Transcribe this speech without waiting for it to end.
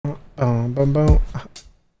bum, bum, bum.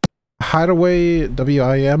 Hideaway,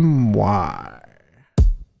 WIMY.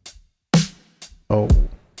 Oh.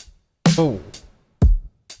 Oh.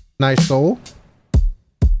 Nice soul.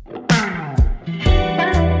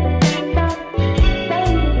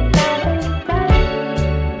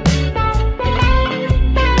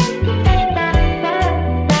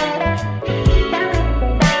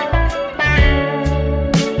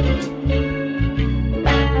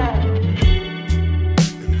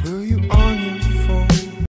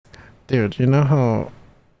 Dude, you know how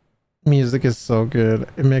music is so good,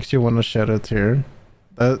 it makes you want to shed a tear.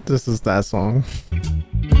 This is that song.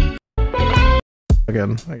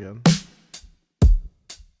 Again.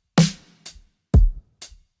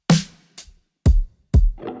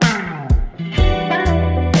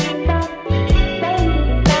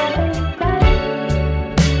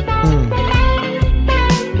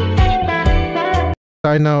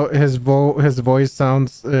 I know his voice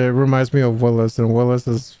sounds reminds me of Willis, and Willis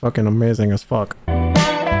is fucking amazing as fuck. Were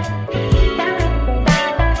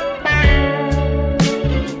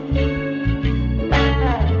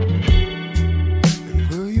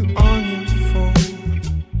you on your phone?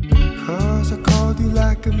 'Cause I called you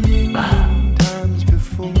like a million times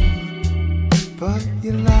before, but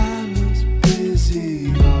your line was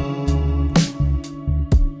busy.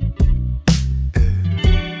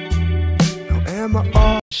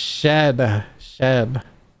 Shed.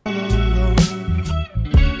 Would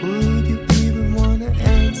you even want to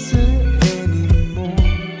answer anymore?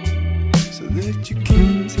 So that you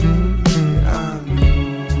can tell me I'm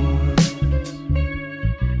yours.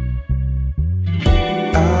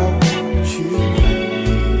 I want you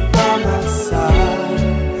by my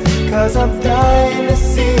side, 'cause I'm dying to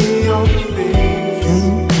see your face.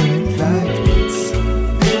 Like it's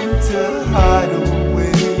something to hide away.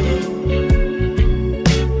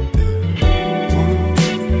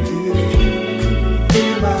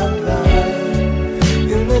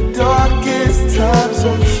 Times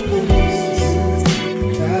on space,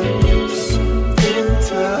 that was something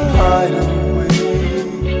to hide away.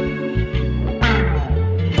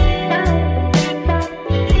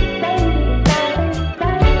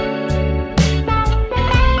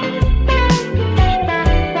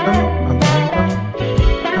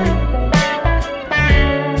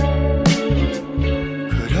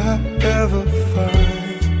 Could I ever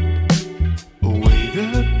find a way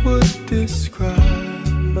that would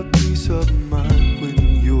describe a piece of mind when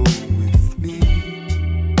you're with me?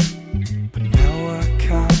 But now I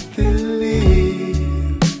can't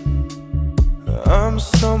believe I'm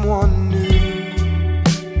someone new,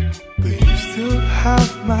 but you still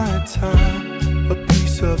have my time, a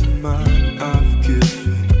piece of mind I've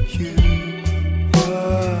given you.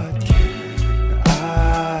 What can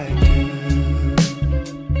I do?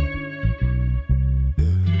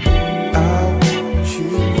 I want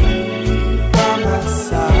you by my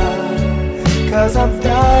side, 'cause I'm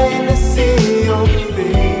dying to see your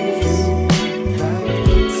face. Like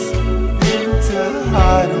it's something to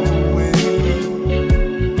hide away.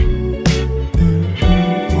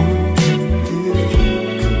 Wonder if you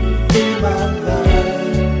could be my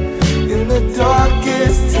light in the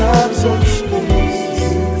darkest times of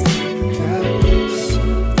space. That was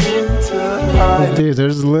something to hide. Dude,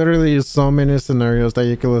 there's literally so many scenarios that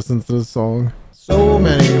you can listen to this song. So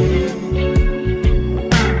many.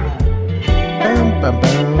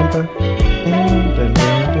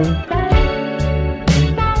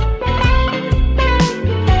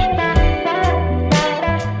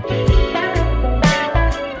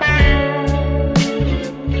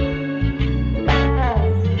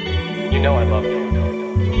 You know I love you.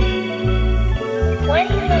 Why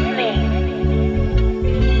do you love me?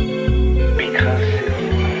 Because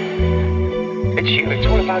it's you. It's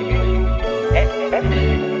all about you.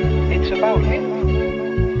 Everything. It's about you.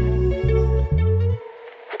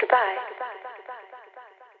 Goodbye.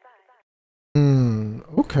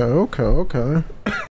 Okay.